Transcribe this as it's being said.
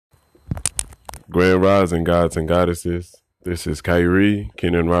Grand Rising Gods and Goddesses. This is Kyrie,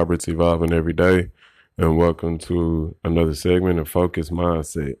 Kenan Roberts, Evolving Every Day, and welcome to another segment of Focus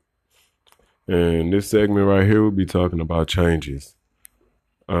Mindset. And this segment right here, we'll be talking about changes.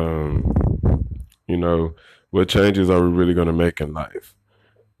 Um, you know, what changes are we really going to make in life?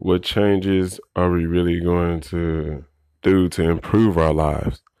 What changes are we really going to do to improve our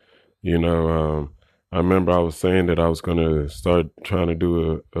lives? I remember I was saying that I was going to start trying to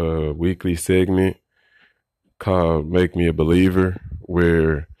do a weekly segment called Make Me a Believer,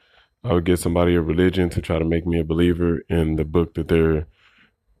 where I would get somebody of religion to try to make me a believer in the book that they're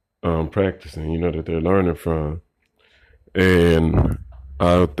practicing, that they're learning from. And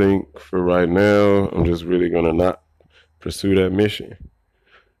I think for right now, I'm just really going to not pursue that mission.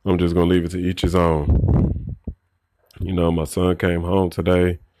 I'm just going to leave it to each his own. My son came home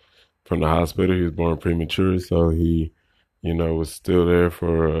today from the hospital. He was born premature, so he, was still there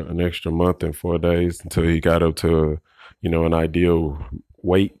for an extra month and 4 days until he got up to, an ideal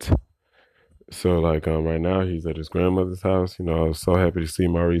weight. So right now he's at his grandmother's house. I was so happy to see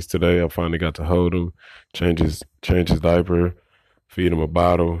Maurice today. I finally got to hold him, change his diaper, feed him a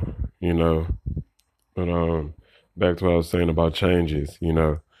bottle, But back to what I was saying about changes,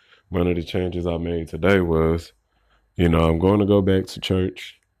 one of the changes I made today was, I'm going to go back to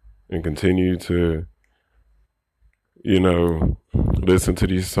church and continue to, listen to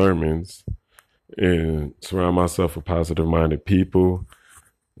these sermons and surround myself with positive minded people.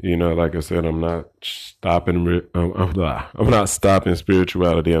 Like I said, I'm not stopping. I'm not stopping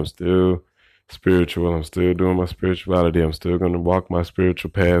spirituality. I'm still spiritual. I'm still doing my spirituality. I'm still going to walk my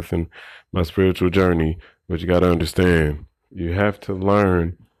spiritual path and my spiritual journey. But you got to understand, you have to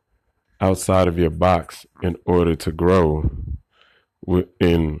learn outside of your box in order to grow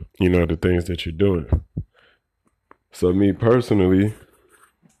in, the things that you're doing. So me personally,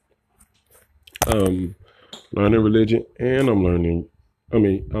 I'm learning religion and I'm learning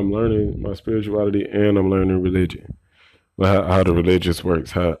my spirituality and I'm learning religion. How the religious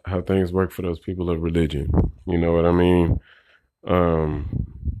works, how things work for those people of religion. You know what I mean? And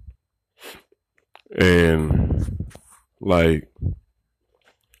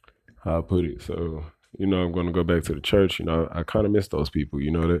how I put it. So, I'm going to go back to the church. I kind of miss those people,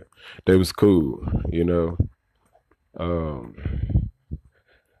 that they was cool, and I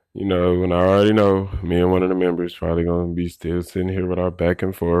already know me and one of the members probably going to be still sitting here with our back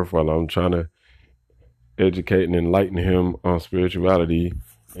and forth while I'm trying to educate and enlighten him on spirituality.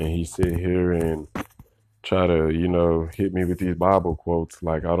 And he's sitting here and try to, hit me with these Bible quotes.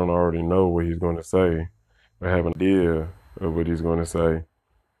 Like I don't already know what he's going to say or have an idea of what he's going to say,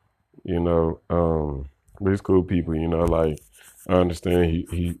 but he's cool people, I understand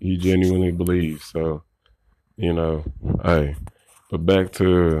he genuinely believes. So, hey. But back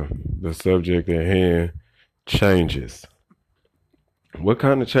to the subject at hand, changes. What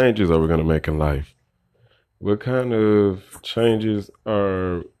kind of changes are we going to make in life? What kind of changes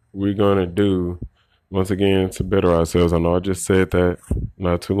are we going to do, once again, to better ourselves? I know I just said that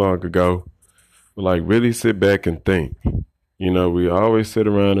not too long ago. But really sit back and think. We always sit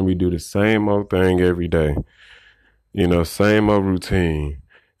around and we do the same old thing every day. Same old routine.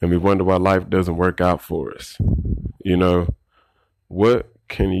 And we wonder why life doesn't work out for us. What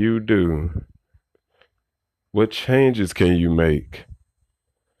can you do? What changes can you make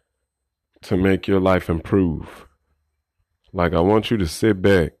to make your life improve? I want you to sit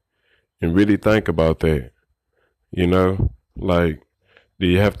back and really think about that. Do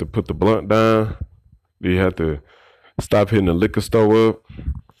you have to put the blunt down? Do you have to stop hitting the liquor store up?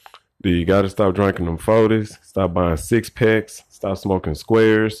 Do you got to stop drinking them 40s? Stop buying 6-packs? Stop smoking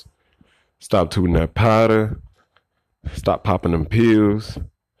squares? Stop tooting that powder? Stop popping them pills.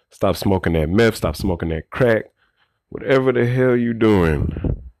 Stop smoking that meth. Stop smoking that crack. Whatever the hell you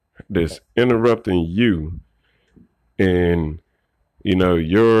doing that's interrupting you and,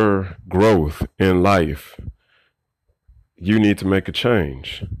 your growth in life, you need to make a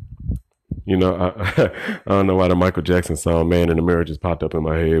change. I don't know why the Michael Jackson song Man in the Mirror just popped up in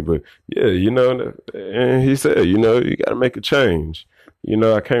my head, but yeah, and he said, you got to make a change.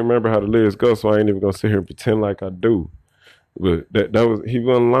 I can't remember how the lyrics go, so I ain't even gonna sit here and pretend like I do. But that was he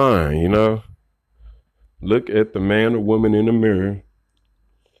wasn't lying, Look at the man or woman in the mirror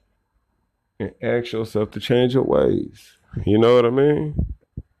and ask yourself to change your ways. You know what I mean?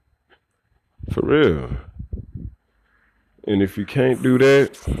 For real. And if you can't do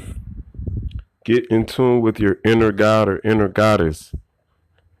that, get in tune with your inner God or inner goddess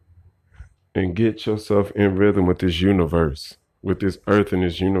and get yourself in rhythm with this universe, with this earth and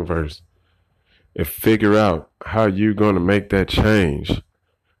this universe, and figure out how you're going to make that change.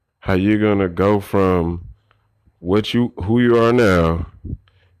 how you're gonna go from who you are now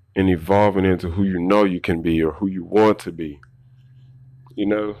and evolving into who you know you can be or who you want to be. You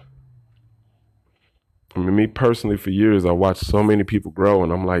know, I mean, me personally, for years, I watched so many people grow,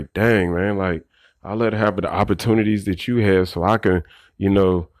 and I'm like, dang, man, like, I let have the opportunities that you have so I can, you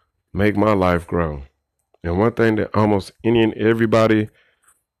know, make my life grow. And one thing that almost any and everybody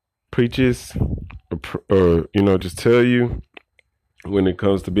preaches or just tell you when it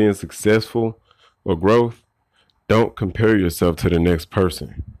comes to being successful or growth, don't compare yourself to the next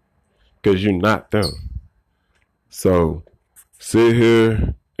person because you're not them. So sit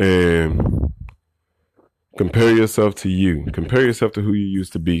here and compare yourself to you. Compare yourself to who you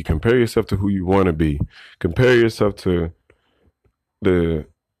used to be. Compare yourself to who you want to be. Compare yourself to the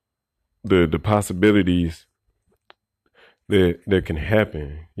the possibilities that can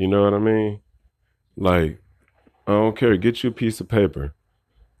happen. You know what I mean? Like, I don't care. Get you a piece of paper.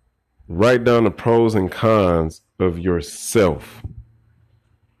 Write down the pros and cons of yourself.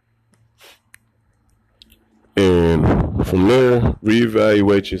 And from there,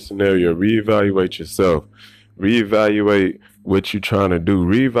 reevaluate your scenario, reevaluate yourself, reevaluate what you're trying to do,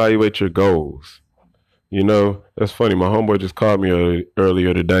 reevaluate your goals. You know, that's funny. My homeboy just called me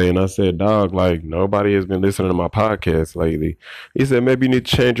earlier today, and I said, dog, like, nobody has been listening to my podcast lately. He said, maybe you need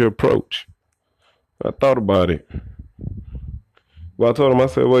to change your approach. I thought about it. Well, I told him, I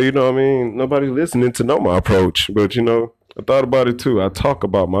said, well, you know what I mean? Nobody's listening to know my approach. But, I thought about it too. I talk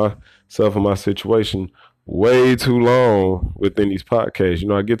about myself and my situation way too long within these podcasts.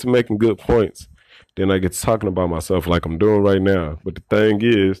 I get to making good points. Then I get to talking about myself like I'm doing right now. But the thing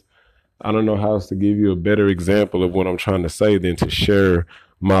is, I don't know how else to give you a better example of what I'm trying to say than to share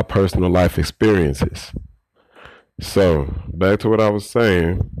my personal life experiences. So, back to what I was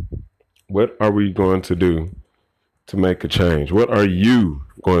saying. What are we going to do to make a change? What are you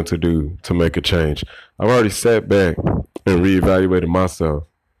going to do to make a change? I've already sat back and reevaluated myself.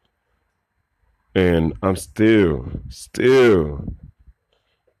 And I'm still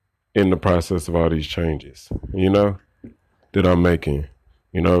in the process of all these changes, that I'm making.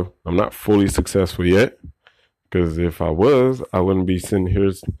 I'm not fully successful yet, because if I was, I wouldn't be sitting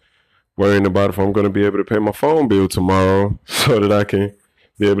here worrying about if I'm going to be able to pay my phone bill tomorrow so that I can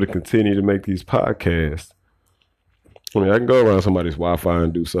be able to continue to make these podcasts. I mean, I can go around somebody's Wi-Fi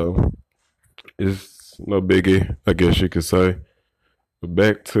and do so. It's no biggie, I guess you could say. But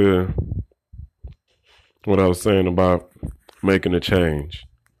back to what I was saying about making a change.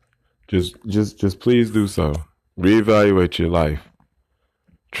 Just please do so. Reevaluate your life.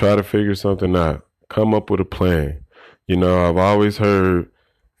 Try to figure something out. Come up with a plan. I've always heard,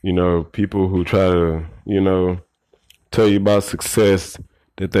 people who try to, tell you about success,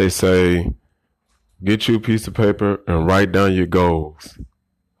 that they say, get you a piece of paper and write down your goals.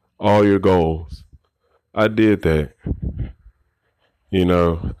 All your goals. I did that.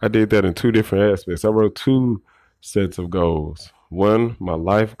 I did that in two different aspects. I wrote two sets of goals. One, my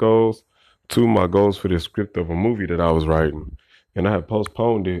life goals. Two, my goals for the script of a movie that I was writing. And I had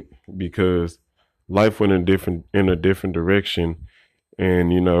postponed it because life went in a different direction. And,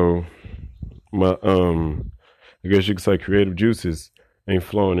 my I guess you could say creative juices ain't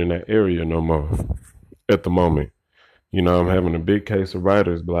flowing in that area no more at the moment. I'm having a big case of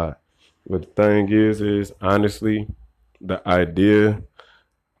writer's block. But the thing is honestly, the idea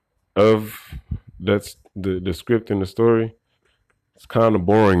of that's the script and the story, it's kind of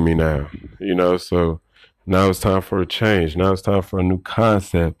boring me now, so now it's time for a change. Now it's time for a new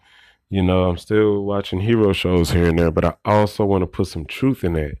concept. I'm still watching hero shows here and there, but I also want to put some truth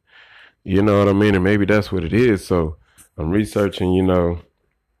in that. You know what I mean? And maybe that's what it is. So I'm researching,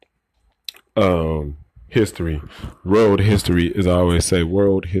 history, world history, as I always say,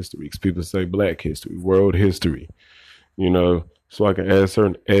 world history. Because people say black history, world history, so I can add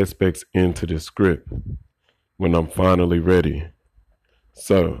certain aspects into the script when I'm finally ready.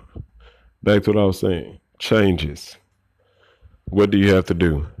 So, back to what I was saying. Changes. What do you have to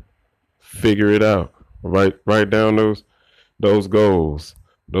do? Figure it out. Write down those goals.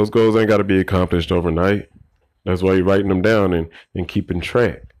 Those goals ain't got to be accomplished overnight. That's why you're writing them down and keeping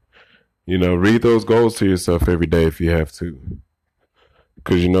track. Read those goals to yourself every day if you have to.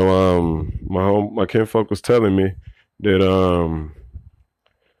 Because my kinfolk was telling me that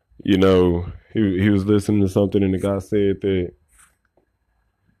he was listening to something and the guy said that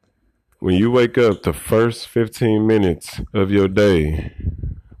when you wake up, the first 15 minutes of your day,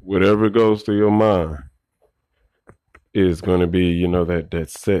 whatever goes through your mind is going to be,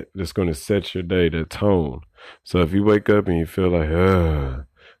 that's going to set your day, that tone. So if you wake up and you feel like,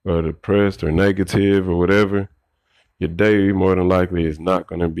 or depressed or negative or whatever, your day more than likely is not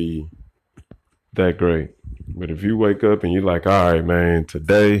going to be that great. But if you wake up and you're like, all right, man,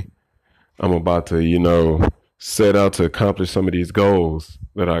 today I'm about to, set out to accomplish some of these goals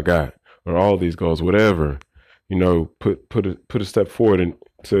that I got, or all these goals, whatever, put a step forward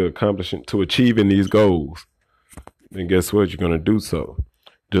to accomplishing, to achieving these goals, then guess what? You're going to do so.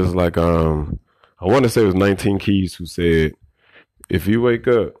 Just like, I want to say it was 19 Keys who said, if you wake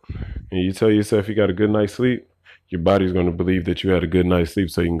up and you tell yourself you got a good night's sleep, your body's going to believe that you had a good night's sleep,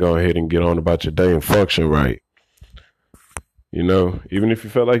 so you can go ahead and get on about your day and function right. Even if you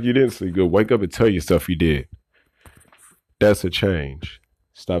felt like you didn't sleep good, wake up and tell yourself you did. That's a change.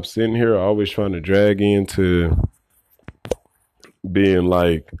 Stop sitting here always trying to drag into being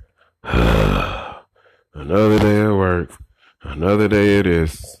like, another day at work, another day of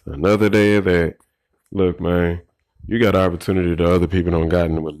this, another day of that. Look, man, you got an opportunity that other people don't got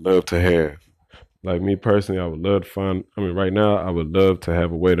and would love to have. Like me personally, I would love to right now, I would love to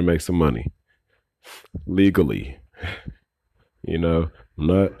have a way to make some money legally. I'm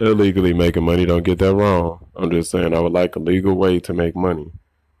not illegally making money. Don't get that wrong. I'm just saying I would like a legal way to make money.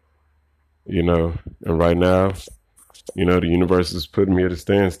 And right now, the universe is putting me at a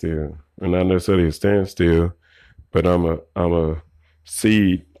standstill. And not necessarily a standstill, but I'm a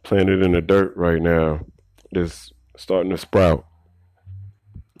seed planted in the dirt right now that's starting to sprout.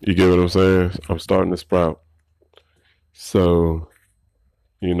 You get what I'm saying? I'm starting to sprout. So,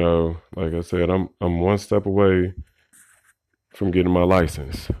 like I said, I'm one step away from getting my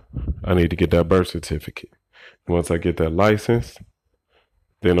license. I need to get that birth certificate. Once I get that license,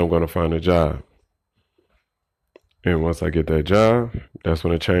 then I'm going to find a job. And once I get that job, that's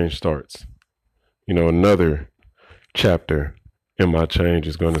when the change starts. Another chapter in my change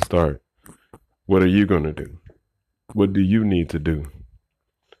is going to start. What are you going to do? What do you need to do?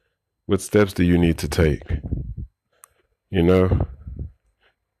 What steps do you need to take? I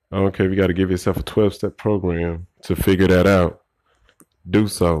don't care if you got to give yourself a 12-step program to figure that out. Do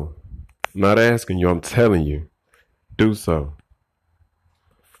so. I'm not asking you, I'm telling you. Do so.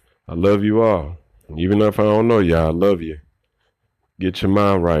 I love you all. Even if I don't know y'all, I love you. Get your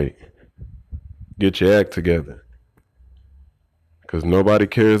mind right. Get your act together. Because nobody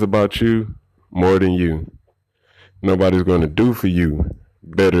cares about you more than you. Nobody's going to do for you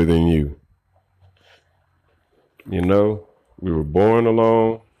better than you. We were born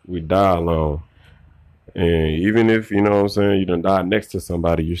alone, we die alone. And even if, you done died next to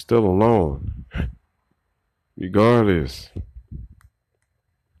somebody, you're still alone. Regardless.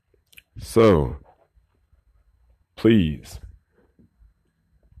 So, please,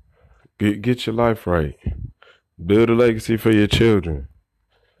 get your life right. Build a legacy for your children.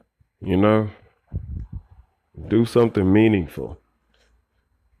 Do something meaningful.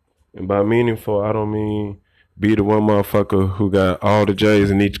 And by meaningful, I don't mean be the one motherfucker who got all the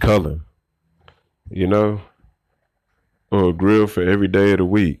J's in each color. Or a grill for every day of the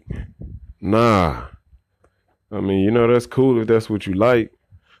week. Nah. That's cool if that's what you like,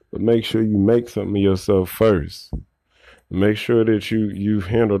 but make sure you make something of yourself first. Make sure that you've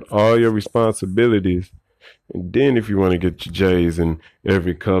handled all your responsibilities, and then if you want to get your J's in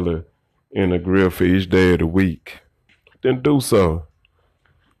every color and a grill for each day of the week, then do so.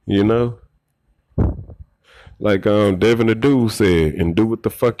 Like Devin the Dude said, and do what the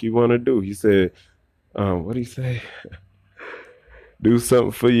fuck you want to do. He said, what'd he say? Do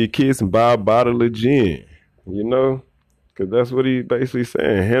something for your kids and buy a bottle of gin, because that's what he basically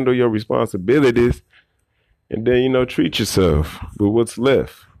saying. Handle your responsibilities and then, treat yourself with what's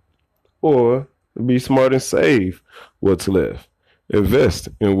left. Or be smart and save what's left. Invest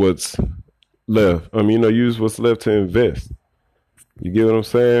in what's left. Use what's left to invest. You get what I'm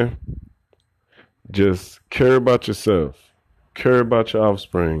saying? Just care about yourself. Care about your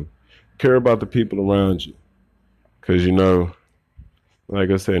offspring. Care about the people around you. Because, like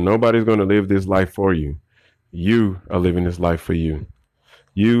I said, nobody's going to live this life for you. You are living this life for you.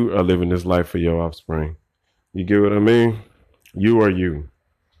 You are living this life for your offspring. You get what I mean? You are you.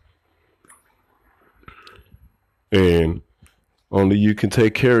 And only you can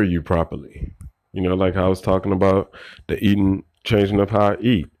take care of you properly. Like I was talking about the eating, changing up how I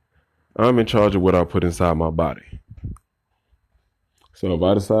eat. I'm in charge of what I put inside my body. So if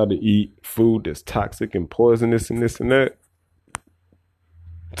I decide to eat food that's toxic and poisonous and this and that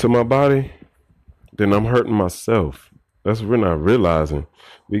to my body, then I'm hurting myself. That's what we're not realizing.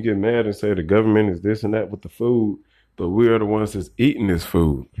 We get mad and say the government is this and that with the food, but we are the ones that's eating this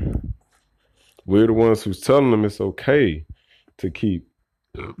food. We're the ones who's telling them it's okay to keep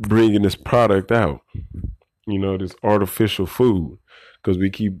bringing this product out. This artificial food. because we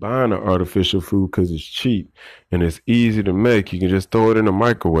keep buying the artificial food because it's cheap and it's easy to make. You can just throw it in the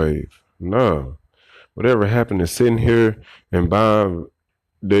microwave. No. Whatever happened to sitting here and buying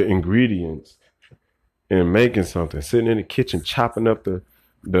the ingredients and making something, sitting in the kitchen chopping up the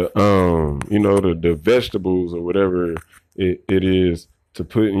vegetables or whatever it is to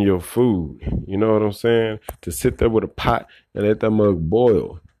put in your food. You know what I'm saying? To sit there with a pot and let that mug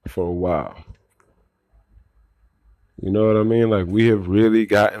boil for a while. You know what I mean? Like, we have really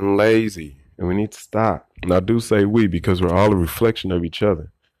gotten lazy and we need to stop. And I do say we because we're all a reflection of each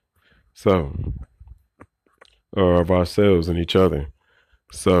other. So, or of ourselves and each other.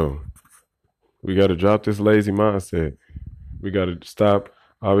 So, we got to drop this lazy mindset. We got to stop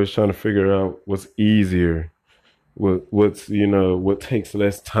always trying to figure out what's easier, what takes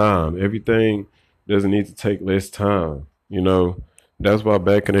less time. Everything doesn't need to take less time. That's why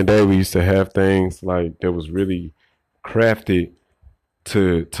back in the day we used to have things like that was really crafted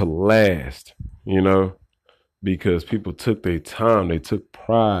to last, because people took their time, they took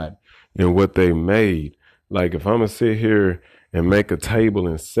pride in what they made. Like, if I'm gonna sit here and make a table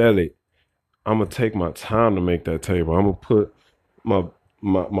and sell it, I'm gonna take my time to make that table. I'm gonna put my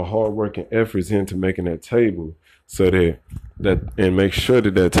hard work and efforts into making that table so that and make sure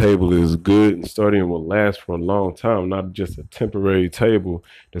that table is good and sturdy and will last for a long time, not just a temporary table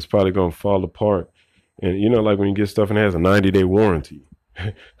that's probably gonna fall apart. And like when you get stuff and it has a 90-day warranty,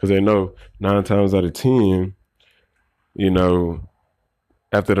 because they know 9 times out of 10,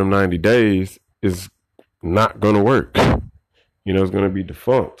 after them 90 days, it's not gonna work. It's gonna be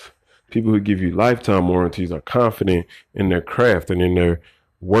defunct. People who give you lifetime warranties are confident in their craft and in their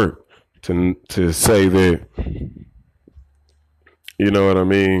work to say that, you know what I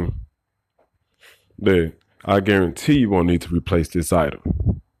mean, that I guarantee you won't need to replace this item.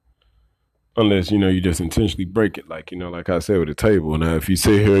 Unless, you just intentionally break it, like I said with the table. Now, if you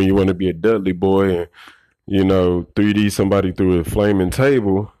sit here and you want to be a Dudley boy and, 3D somebody through a flaming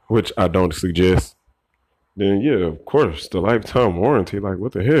table, which I don't suggest, then yeah, of course, the lifetime warranty, like,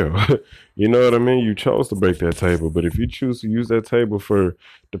 what the hell? You know what I mean? You chose to break that table. But if you choose to use that table for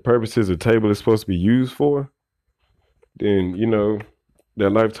the purposes the table is supposed to be used for, then,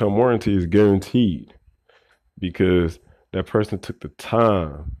 that lifetime warranty is guaranteed because that person took the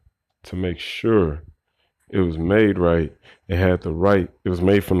time to make sure it was made right. It was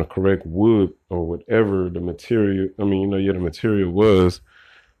made from the correct wood or whatever the material, the material was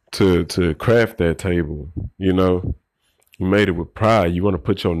to craft that table. You made it with pride. You want to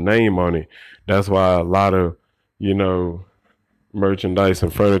put your name on it. That's why a lot of, merchandise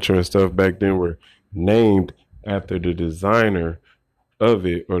and furniture and stuff back then were named after the designer of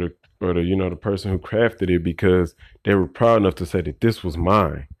it or the person who crafted it, because they were proud enough to say that this was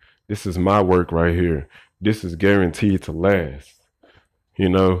mine. This is my work right here. This is guaranteed to last.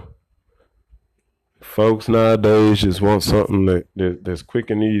 Folks nowadays just want something that's quick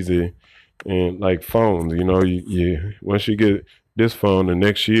and easy, and like phones. Once you get this phone, the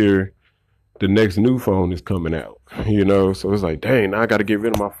next year, the next new phone is coming out. So it's like, dang, now I got to get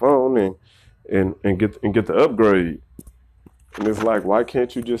rid of my phone and get the upgrade. And it's like, why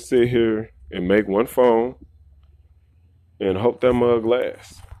can't you just sit here and make one phone and hope that mug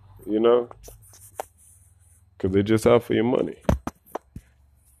lasts? Because they're just out for your money.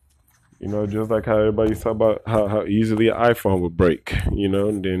 Just like how everybody talk about how easily an iPhone would break,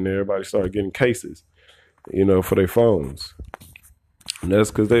 and then everybody started getting cases, for their phones. And that's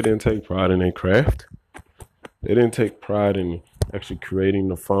because they didn't take pride in their craft. They didn't take pride in actually creating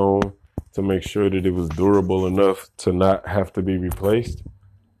the phone to make sure that it was durable enough to not have to be replaced.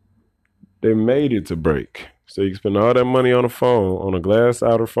 They made it to break. So you can spend all that money on a phone, on a glass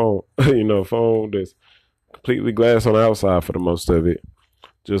outer phone, a phone that's completely glass on the outside for the most of it,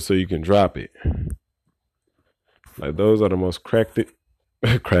 just so you can drop it. Like, those are the most the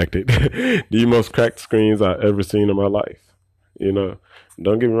most cracked screens I've ever seen in my life. Don't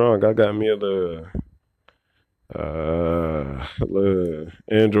get me wrong, I got me a little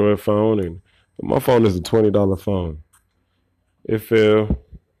Android phone, and my phone is a $20 phone. It fell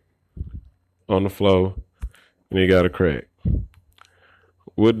on the floor and it got a crack.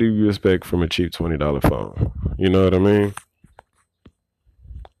 What do you expect from a cheap $20 phone? You know what I mean?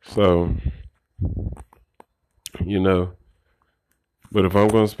 So, but if I'm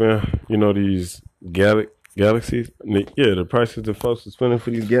going to spend, these Galaxies, yeah, the prices that folks are spending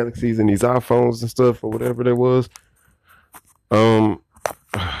for these Galaxies and these iPhones and stuff or whatever that was,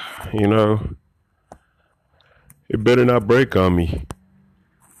 it better not break on me.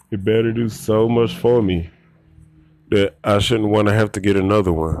 It better do so much for me that I shouldn't want to have to get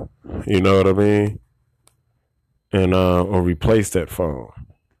another one. You know what I mean? and or replace that phone.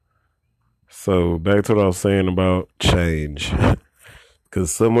 So back to what I was saying about change,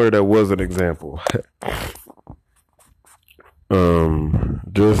 because somewhere that was an example.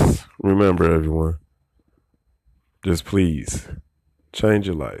 Just remember, everyone. Just please change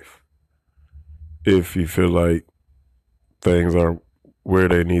your life. If you feel like things aren't where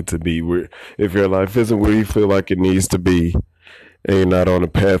they need to be, if your life isn't where you feel like it needs to be, and you're not on the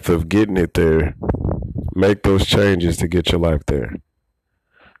path of getting it there, make those changes to get your life there.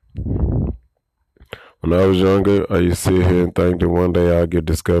 When I was younger, I used to sit here and think that one day I'd get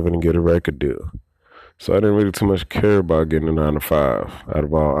discovered and get a record deal. So I didn't really too much care about getting a 9 to 5, out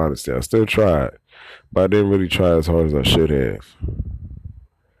of all honesty. I still tried, but I didn't really try as hard as I should have.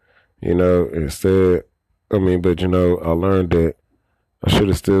 Instead, I learned that I should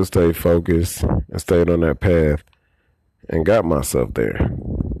have still stayed focused and stayed on that path and got myself there.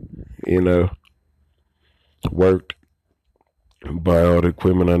 Worked, buy all the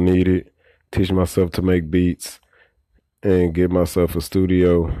equipment I needed, teach myself to make beats, and get myself a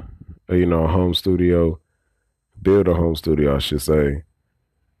studio, a home studio, build a home studio, I should say,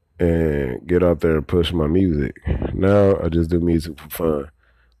 and get out there and push my music. Now I just do music for fun.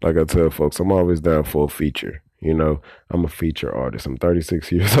 Like I tell folks, I'm always down for a feature. I'm a feature artist. I'm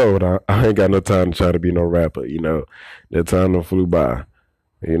 36 years old. I ain't got no time to try to be no rapper. That time done flew by.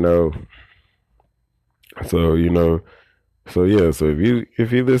 So yeah. So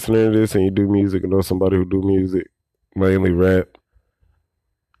if you listening to this and you do music and know somebody who do music, mainly rap,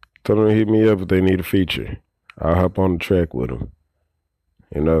 tell them to hit me up if they need a feature. I'll hop on the track with them.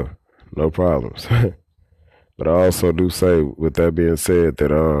 No problems. But I also do say, with that being said,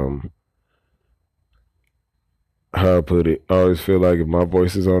 that how I put it, I always feel like if my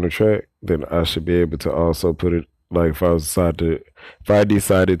voice is on the track, then I should be able to also put it. Like if I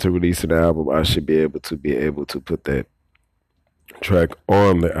decided to release an album, I should be able to put that track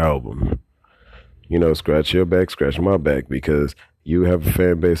on the album. Scratch your back, scratch my back, because you have a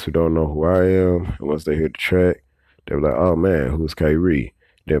fan base who don't know who I am, and once they hear the track, they're like, "Oh man, who's Kyrie?"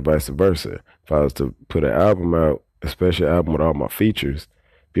 Then vice versa. If I was to put an album out, a special album with all my features,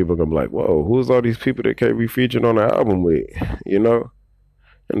 people are gonna be like, "Whoa, who's all these people that Kyrie featured on the album with?"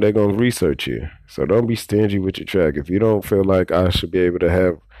 And they're gonna research you. So don't be stingy with your track. If you don't feel like I should be able to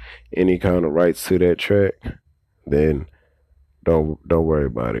have any kind of rights to that track, then don't worry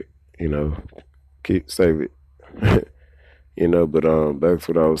about it. Save it. But back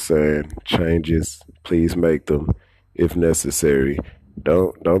to what I was saying. Changes, please make them if necessary.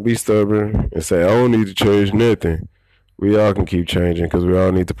 Don't be stubborn and say, "I don't need to change nothing." We all can keep changing because we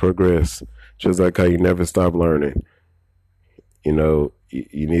all need to progress. Just like how you never stop learning. You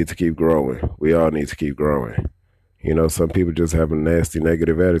need to keep growing. We all need to keep growing. Some people just have a nasty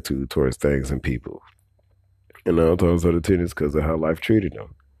negative attitude towards things and people. Those other tendencies because of how life treated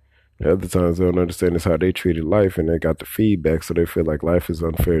them. The other times they don't understand is how they treated life, and they got the feedback, so they feel like life is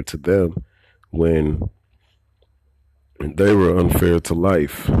unfair to them when they were unfair to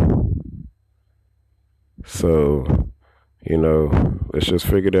life. So, let's just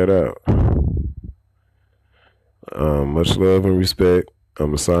figure that out. Much love and respect. I'm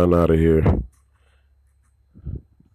going to sign out of here.